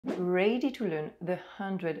ready to learn the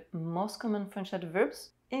 100 most common French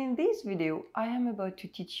adverbs? In this video, I am about to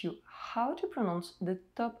teach you how to pronounce the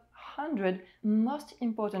top 100 most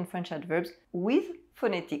important French adverbs with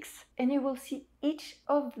phonetics, and you will see each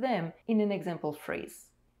of them in an example phrase.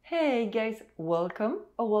 Hey guys,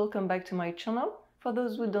 welcome back to my channel. For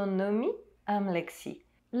those who don't know me, I'm Lexie.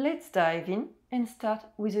 Let's dive in and start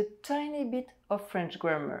with a tiny bit of French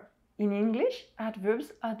grammar. In English,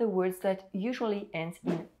 adverbs are the words that usually end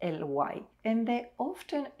in ly, and they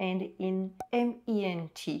often end in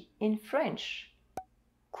ment in French.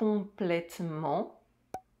 Complètement,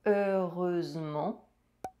 heureusement,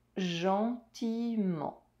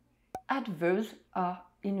 gentiment. Adverbs are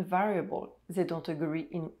invariable. They don't agree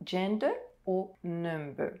in gender or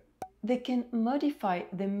number. They can modify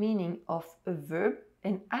the meaning of a verb,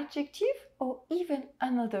 an adjective, or even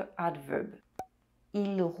another adverb.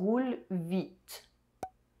 Il roule vite.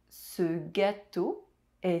 Ce gâteau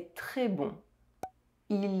est très bon.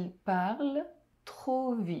 Il parle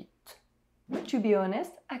trop vite. To be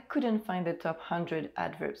honest, I couldn't find the top 100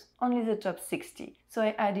 adverbs, only the top 60. So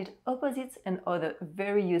I added opposites and other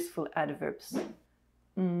very useful adverbs.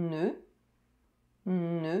 Ne,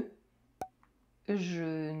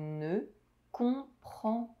 je ne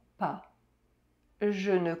comprends pas.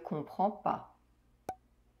 Je ne comprends pas.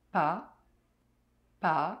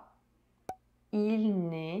 Pas, il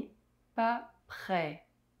n'est pas prêt.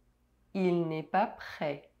 Il n'est pas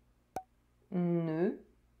prêt. Ne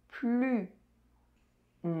plus.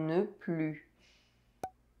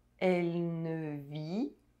 Elle ne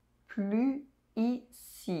vit plus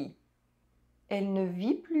ici. Elle ne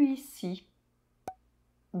vit plus ici.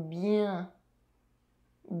 Bien.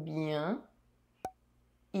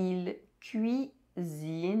 Il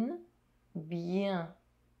cuisine bien.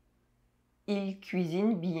 Il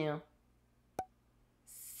cuisine bien.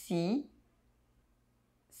 Si,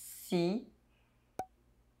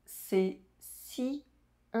 c'est si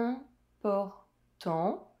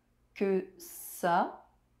important que ça.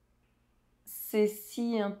 C'est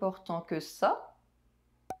si important que ça.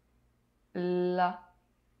 Là,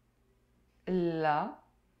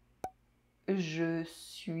 je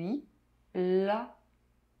suis là.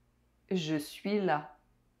 Je suis là.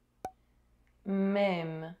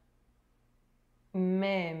 Même.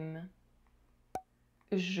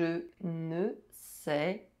 Je ne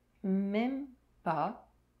sais même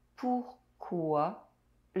pas pourquoi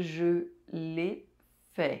je l'ai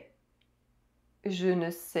fait. Je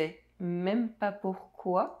ne sais même pas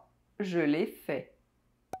pourquoi je l'ai fait.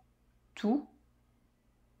 Tout,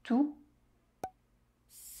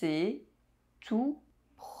 c'est tout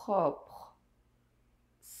propre.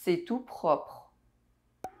 C'est tout propre.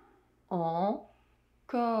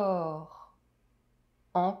 Encore.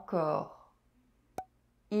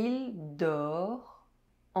 Il dort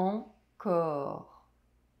encore.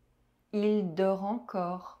 Il dort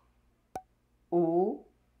encore.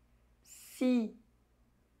 Aussi.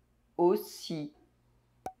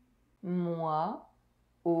 Moi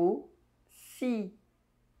aussi.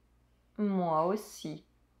 Moi aussi.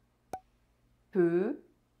 Peu.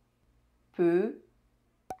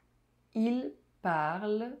 Il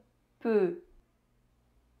parle peu.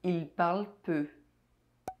 Il parle peu.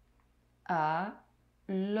 Alors,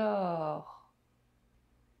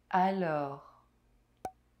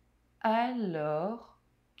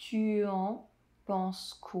 tu en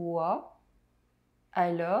penses quoi?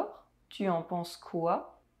 Alors, tu en penses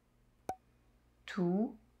quoi?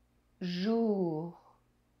 Toujours.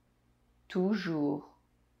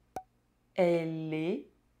 Elle est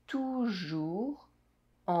toujours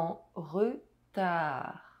en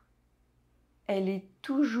retard. Elle est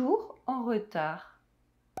toujours en retard.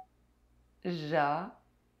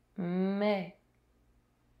 Jamais.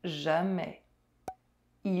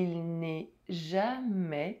 Il n'est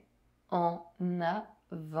jamais en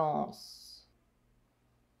avance.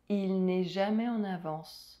 Il n'est jamais en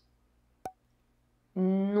avance.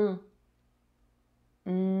 Non,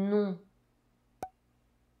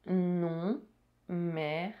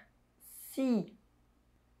 merci.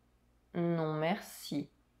 Non, merci.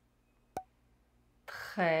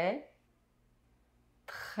 Très.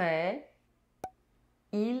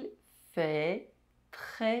 Il fait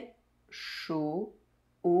très chaud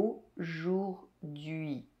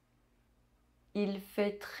aujourd'hui. Il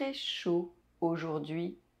fait très chaud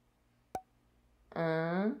aujourd'hui.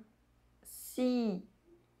 Ainsi.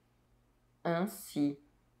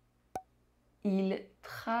 Il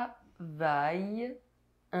travaille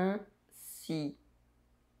ainsi.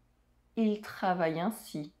 Il travaille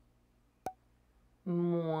ainsi.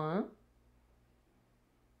 Moins.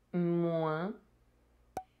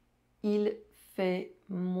 Il fait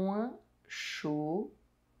moins chaud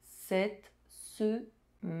cette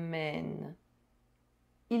semaine.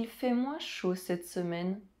 Il fait moins chaud cette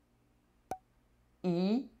semaine.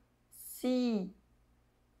 Ici.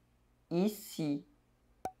 Ici.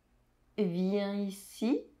 Viens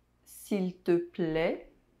ici, s'il te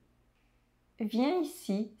plaît. Viens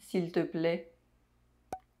ici, s'il te plaît.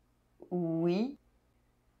 Oui.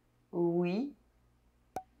 Oui.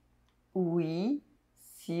 Oui,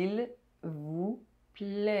 s'il vous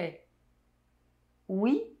plaît.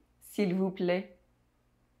 Oui, s'il vous plaît.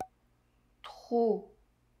 Trop.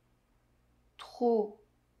 Trop.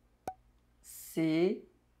 C'est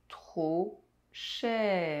trop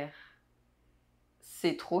cher.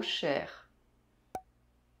 C'est trop cher.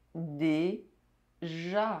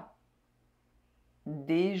 Déjà.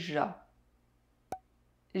 Déjà.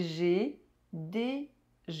 J'ai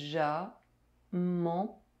déjà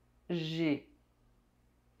mangé.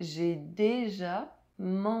 J'ai déjà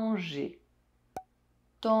mangé.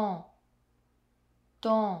 Tant.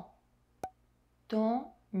 Tant.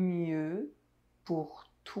 Tant mieux pour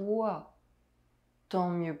toi. Tant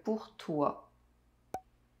mieux pour toi.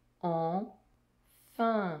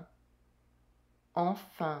 Enfin.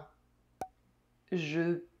 Enfin.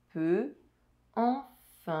 Je peux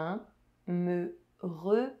enfin me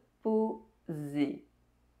reposer.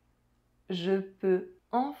 Je peux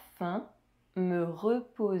enfin me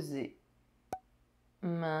reposer.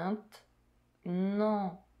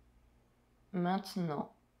 Maintenant.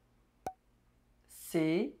 Maintenant.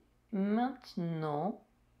 C'est maintenant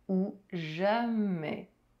ou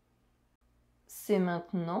jamais. C'est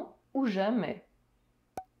maintenant ou jamais.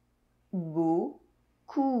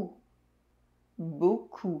 Beaucoup.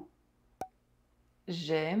 Beaucoup.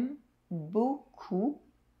 J'aime beaucoup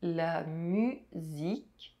la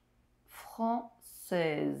musique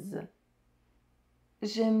française.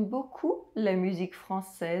 J'aime beaucoup la musique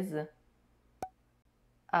française.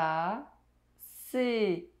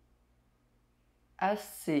 Assez.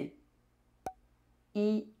 Assez.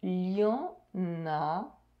 Il y en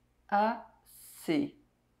a assez.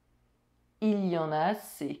 Il y en a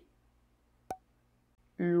assez.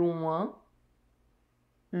 Loin.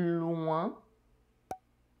 Loin.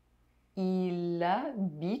 Il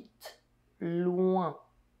habite loin.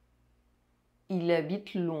 Il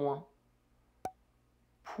habite loin.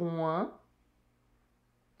 Point.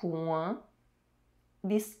 Point.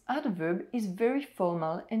 This adverb is very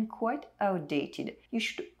formal and quite outdated. You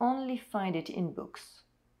should only find it in books.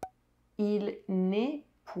 Il n'est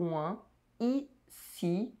point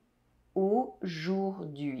ici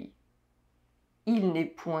aujourd'hui. Il n'est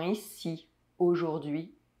point ici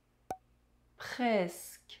aujourd'hui.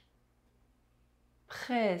 Presque.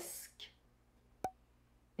 Presque.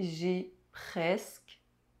 J'ai presque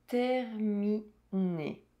terminé.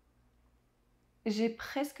 J'ai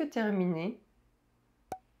presque terminé.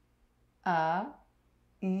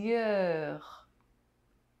 Ailleurs.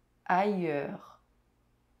 Ailleurs.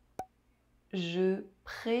 Je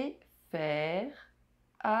préfère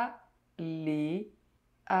aller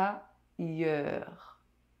ailleurs.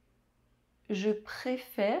 Je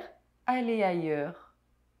préfère aller ailleurs.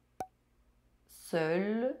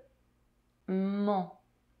 Seulement.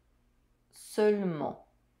 Seulement.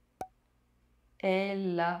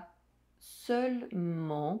 Elle a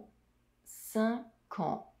seulement 5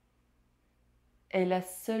 ans. Elle a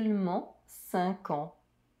seulement 5 ans.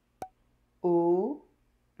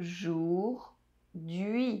 Aujourd'hui.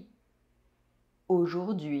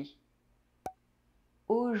 Aujourd'hui.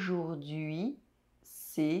 Aujourd'hui,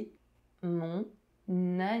 c'est mon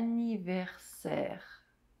anniversaire.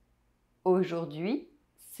 Aujourd'hui,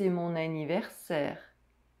 c'est mon anniversaire.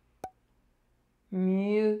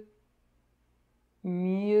 Mieux.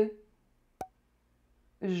 Mieux.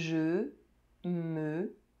 Je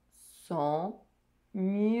me sens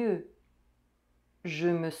mieux. Je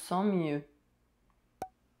me sens mieux.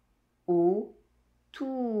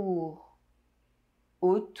 Autour.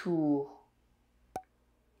 Autour.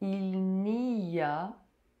 Il n'y a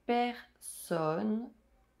personne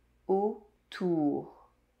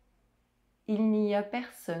autour. Il n'y a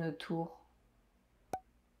personne autour.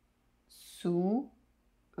 Souvent.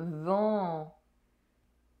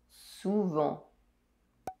 Souvent.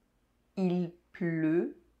 Il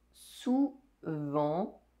pleut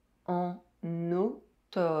souvent en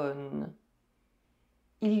automne.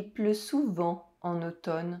 Il pleut souvent en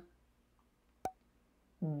automne.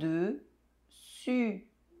 Dessus.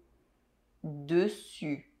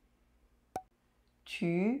 Dessus.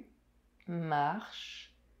 Tu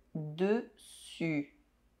marches dessus.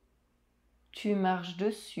 Tu marches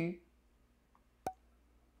dessus.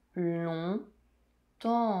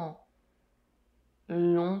 Longtemps.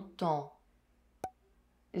 longtemps.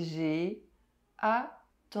 J'ai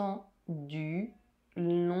attendu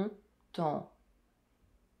longtemps.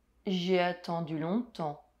 J'ai attendu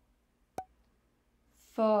longtemps.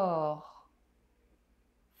 Fort,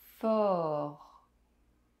 fort.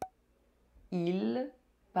 Il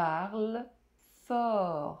parle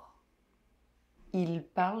fort. Il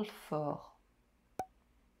parle fort.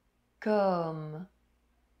 Comme,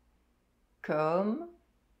 comme,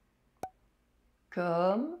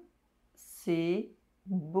 comme c'est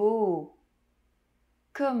beau.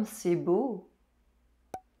 Comme c'est beau.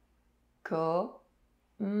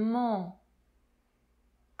 Comment,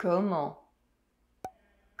 comment.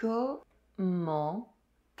 Comment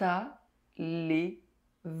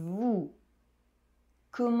allez-vous?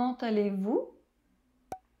 Comment allez-vous?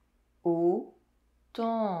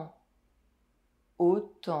 Autant,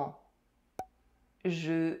 autant.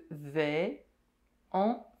 Je vais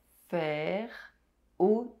en faire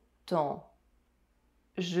autant.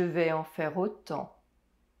 Je vais en faire autant.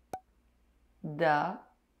 D'abord,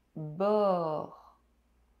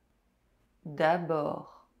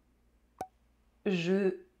 d'abord.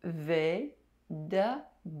 Je vais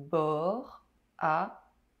d'abord à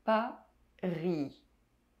Paris.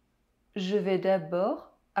 Je vais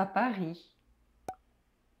d'abord à Paris.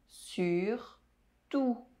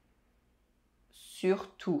 Surtout,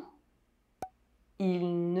 surtout.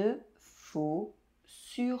 Il ne faut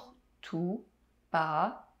surtout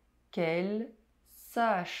pas qu'elle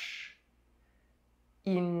sache.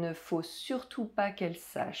 Il ne faut surtout pas qu'elle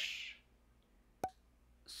sache.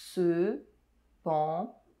 Cependant,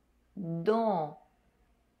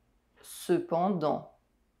 cependant.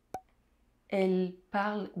 Elle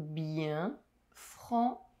parle bien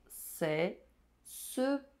français,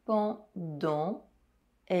 cependant,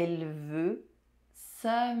 elle veut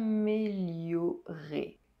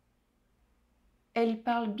s'améliorer. Elle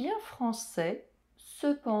parle bien français,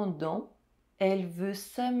 cependant, elle veut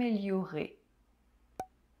s'améliorer.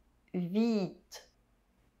 Vite,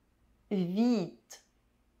 vite.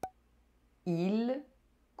 Il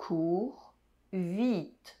court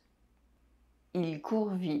vite. Il court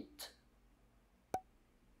vite.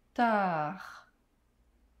 Tard,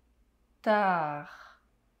 tard.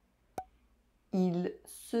 Il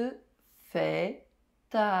se fait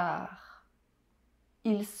tard.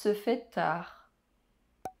 Il se fait tard.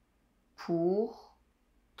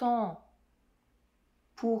 Pourtant,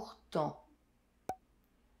 pourtant.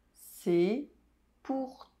 C'est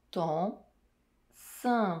pourtant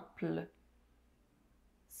simple.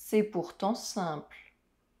 C'est pourtant simple.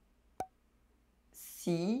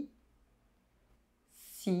 Si,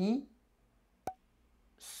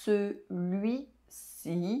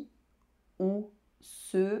 celui-ci ou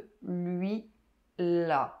celui-là.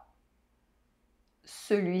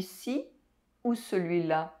 Celui-ci ou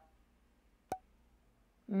celui-là.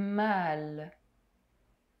 Mal,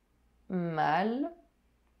 mal.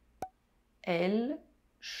 Elle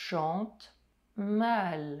chante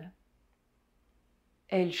mal.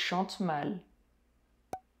 Elle chante mal.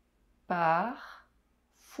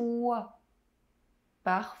 Parfois,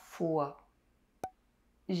 parfois.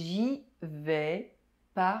 J'y vais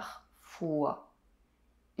parfois.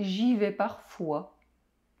 J'y vais parfois.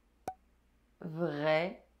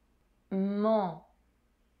 Vraiment,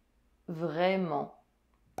 vraiment.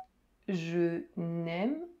 Je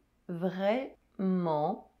n'aime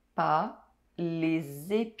vraiment pas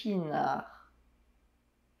les épinards.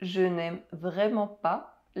 Je n'aime vraiment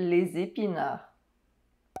pas les épinards.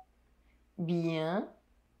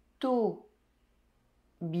 Bientôt,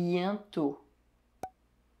 bientôt.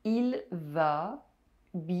 Il va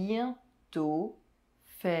bientôt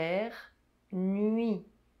faire nuit.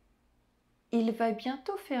 Il va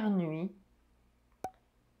bientôt faire nuit.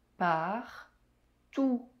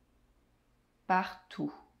 Partout,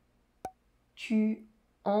 partout. Tu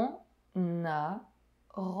en as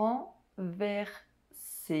renversé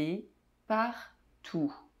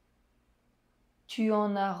partout. Tu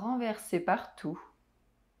en as renversé partout.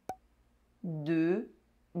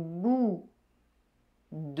 Debout,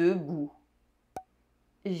 debout.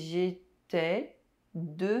 J'étais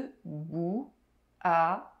debout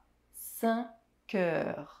à 5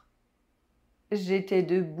 heures. J'étais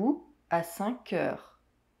debout à 5 heures.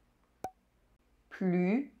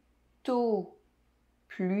 Plus tôt,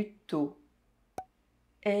 plus tôt.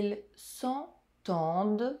 Elles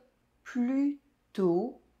s'entendent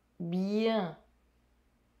plutôt bien.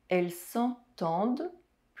 Elles s'entendent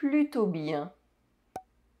plutôt bien.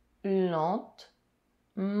 Lentement,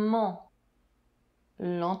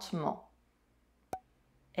 lentement.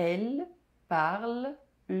 Elle parle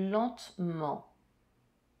lentement.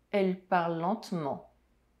 Elle parle lentement.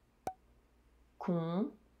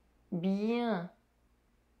 Combien?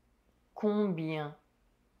 Combien?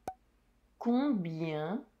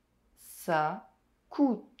 Combien ça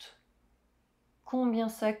coûte? Combien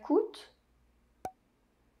ça coûte?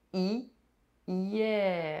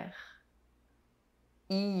 Hier.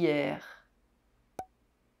 Hier.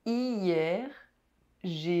 Hier,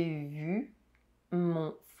 j'ai vu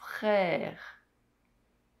mon frère.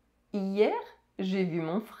 Hier, j'ai vu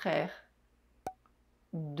mon frère.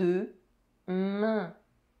 Demain.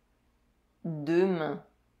 Demain.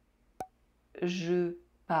 Je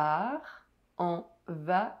pars en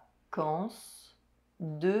vacances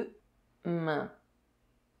demain.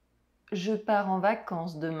 Je pars en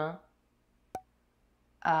vacances demain.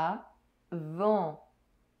 Avant.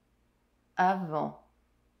 Avant.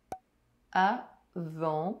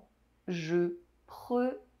 Avant, je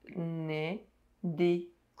prenais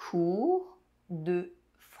des cours de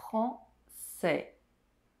français.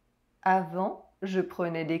 Avant, je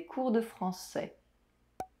prenais des cours de français.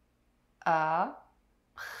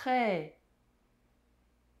 Après.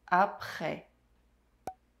 Après.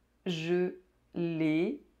 Je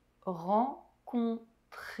l'ai rencontré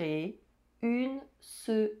une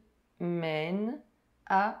semaine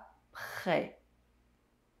après.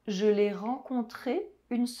 Je l'ai rencontré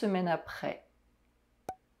une semaine après.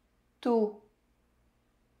 Tôt.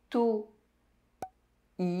 Tôt.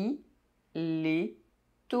 Il est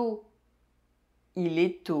tôt. Il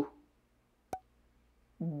est tôt.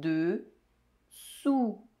 Dessous.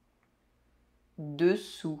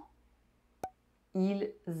 Dessous.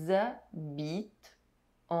 Ils habitent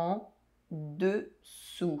en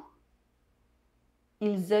dessous.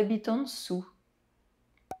 Ils habitent en dessous.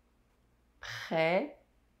 Près.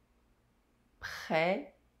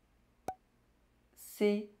 Près.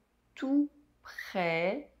 C'est tout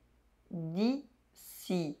près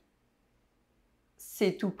d'ici.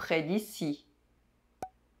 C'est tout près d'ici.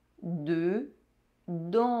 Dedans.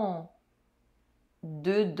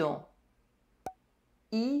 Dedans.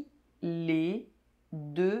 Il est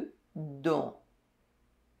dedans.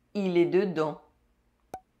 Il est dedans.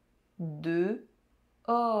 Dehors.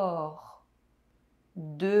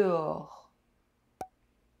 Dehors.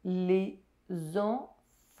 Les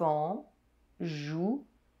enfants jouent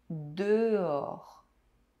dehors.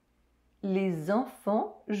 Les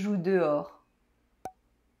enfants jouent dehors.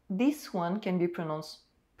 This one can be pronounced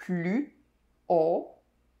plus or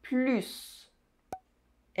plus.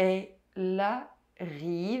 Elle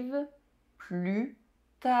arrive plus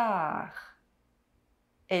tard.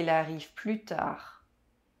 Elle arrive plus tard.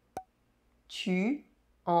 Tu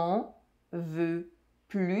en veux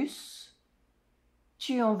plus?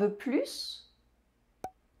 Tu en veux plus?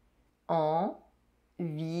 Environ.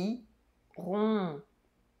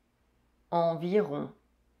 Environ.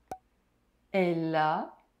 Elle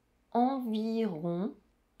a environ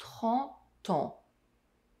 30 ans.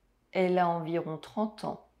 Elle a environ 30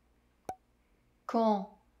 ans.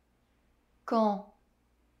 Quand? Quand?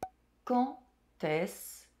 Quand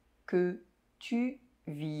est-ce que tu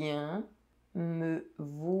viens me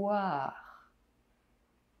voir?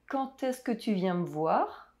 Quand est-ce que tu viens me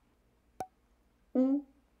voir? Où?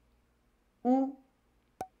 Où?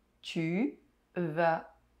 Tu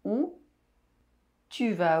vas où?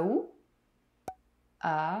 Tu vas où?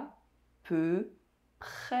 À peu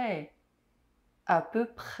près. À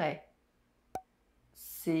peu près.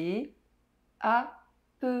 C'est à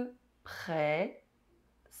peu près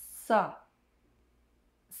ça.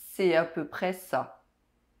 C'est à peu près ça.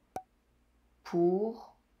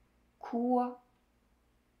 Pourquoi?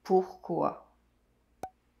 Pourquoi?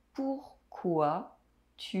 Pourquoi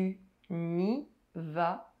tu n'y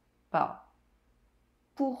vas pas?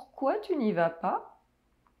 Pourquoi tu n'y vas pas?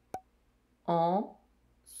 Ensemble.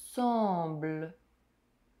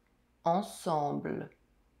 Ensemble.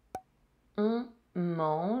 On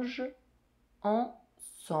mange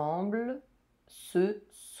ensemble ce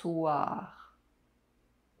soir.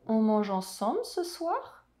 On mange ensemble ce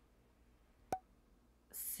soir?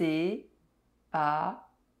 Séparément.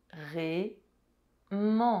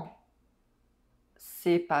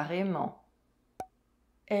 Séparément.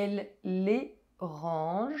 Elle les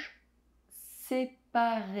range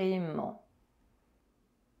séparément.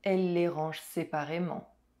 Elle les range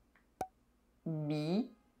séparément.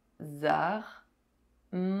 Bizarrement.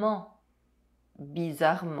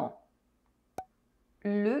 Bizarrement.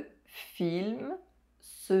 Le film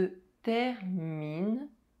se termine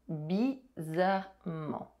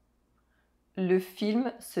bizarrement. Le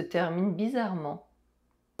film se termine bizarrement.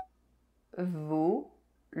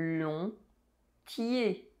 Volontiers.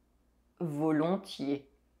 Volontiers.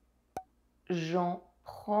 J'en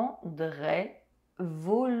prendrais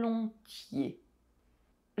volontiers.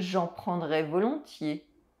 J'en prendrais volontiers.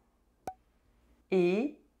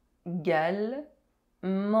 Également.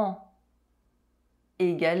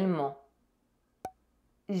 Également.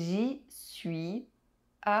 J'y suis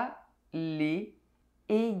allée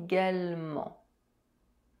également.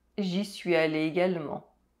 J'y suis allée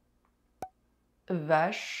également.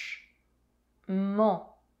 Vachement.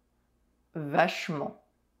 Vachement.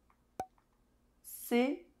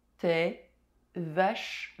 C'était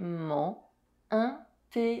vachement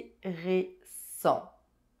intéressant.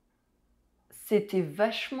 C'était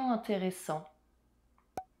vachement intéressant.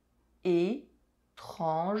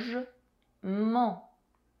 Étrangement.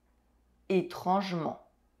 Étrangement.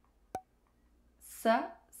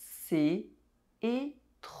 Ça s'est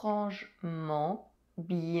étrangement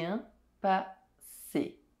bien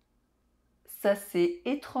passé. Ça s'est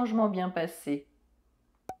étrangement bien passé.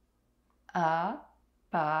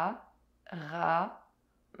 Apparemment.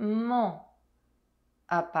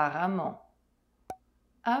 Apparemment.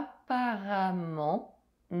 Apparemment,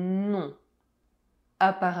 non.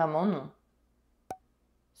 Apparemment, non.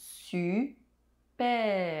 Super.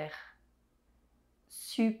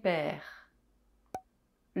 Super.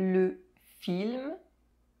 Le film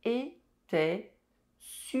était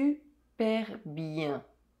super bien.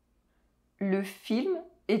 Le film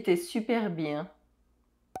était super bien.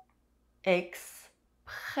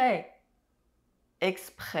 Exprès.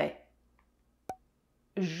 Exprès.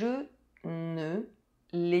 Je ne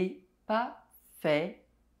l'ai pas fait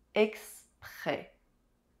exprès.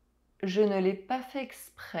 Je ne l'ai pas fait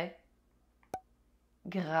exprès.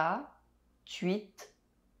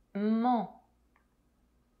 Gratuitement.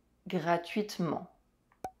 Gratuitement.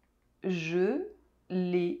 Je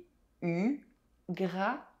l'ai eu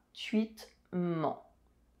gratuitement.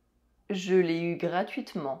 Je l'ai eu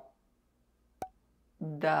gratuitement.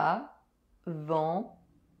 Davantage.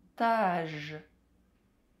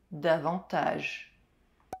 Davantage.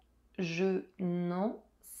 Je n'en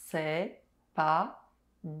sais pas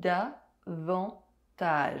davantage.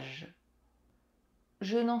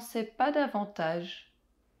 Je n'en sais pas davantage.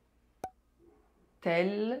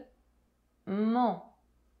 Tellement.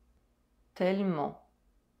 Tellement.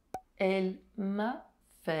 Elle m'a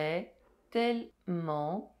fait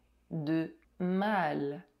tellement de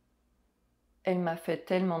mal. Elle m'a fait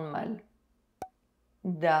tellement de mal.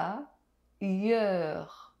 D'ailleurs.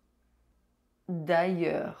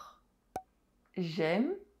 D'ailleurs.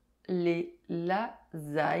 J'aime les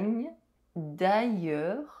lasagnes.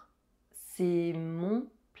 D'ailleurs, c'est mon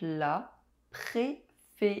plat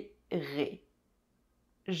préféré.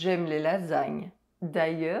 J'aime les lasagnes.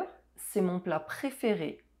 D'ailleurs, c'est mon plat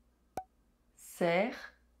préféré.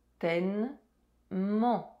 Certainement.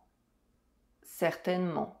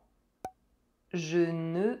 Certainement. Je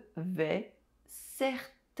ne vais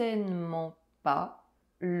certainement pas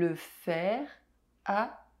le faire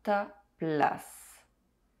à ta place.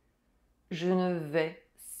 Je ne vais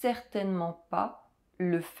certainement pas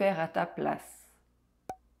le faire à ta place.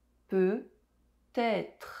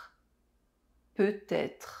 Peut-être.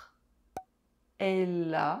 Peut-être.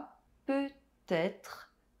 Elle a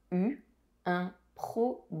peut-être eu un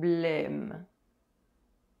problème.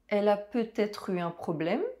 Elle a peut-être eu un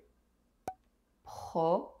problème.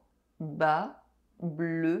 Probablement.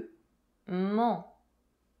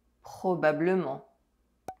 Probablement.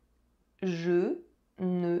 Je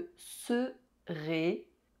ne serai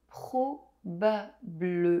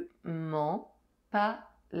probablement pas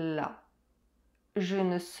là. Je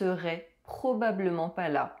ne serai probablement pas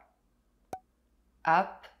là.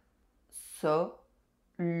 Absolument.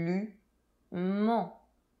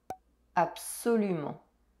 Absolument.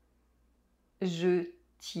 Je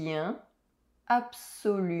tiens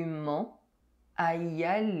absolument à y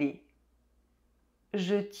aller.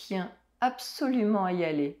 Je tiens absolument à y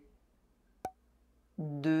aller.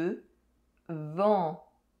 Devant.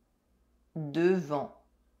 Devant.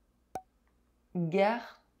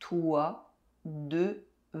 Gare-toi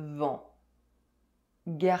devant.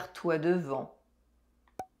 Gare-toi devant.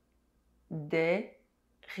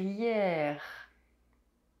 Derrière.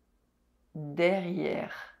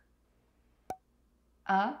 Derrière.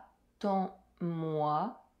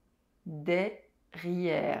 Attends-moi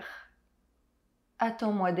derrière.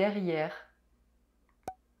 Attends-moi derrière.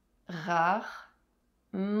 Rarement.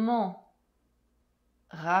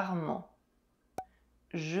 Rarement.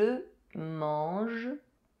 Je mange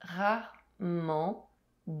rarement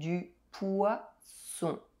du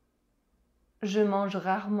poisson. Je mange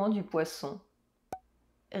rarement du poisson.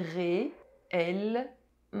 Réellement.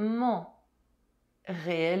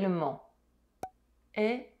 Réellement.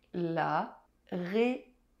 Elle a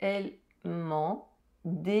réellement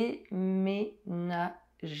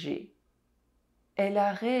déménagé. Elle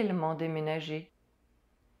a réellement déménagé.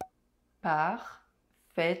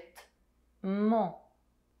 Parfaitement.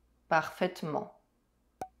 Parfaitement.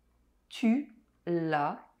 Tu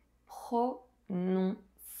l'as prononcé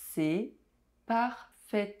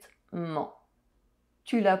parfaitement.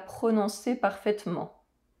 Tu l'as prononcé parfaitement.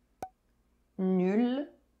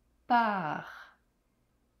 Nulle part.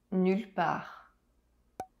 Nulle part.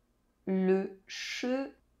 Le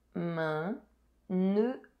chemin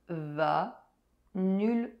ne va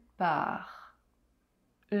nulle part.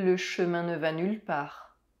 Le chemin ne va nulle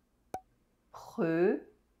part. Premièrement.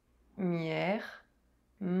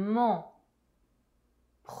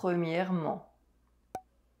 Premièrement.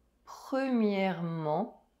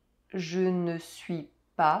 Premièrement, je ne suis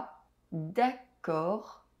pas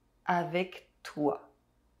d'accord avec toi.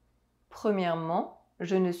 Premièrement,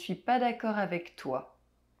 je ne suis pas d'accord avec toi.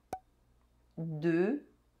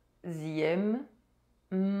 Deuxièmement.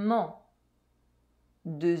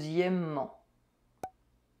 Deuxièmement.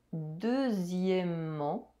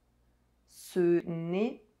 Deuxièmement, ce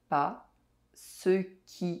n'est pas ce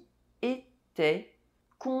qui était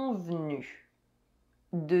convenu.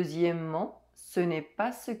 Deuxièmement, ce n'est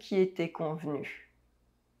pas ce qui était convenu.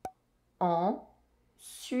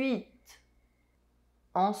 Ensuite.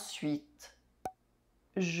 Ensuite.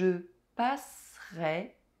 Je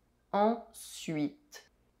passerai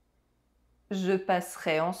ensuite. Je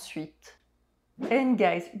passerai ensuite. And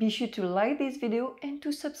guys, be sure to like this video and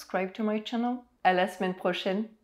to subscribe to my channel. À la semaine prochaine.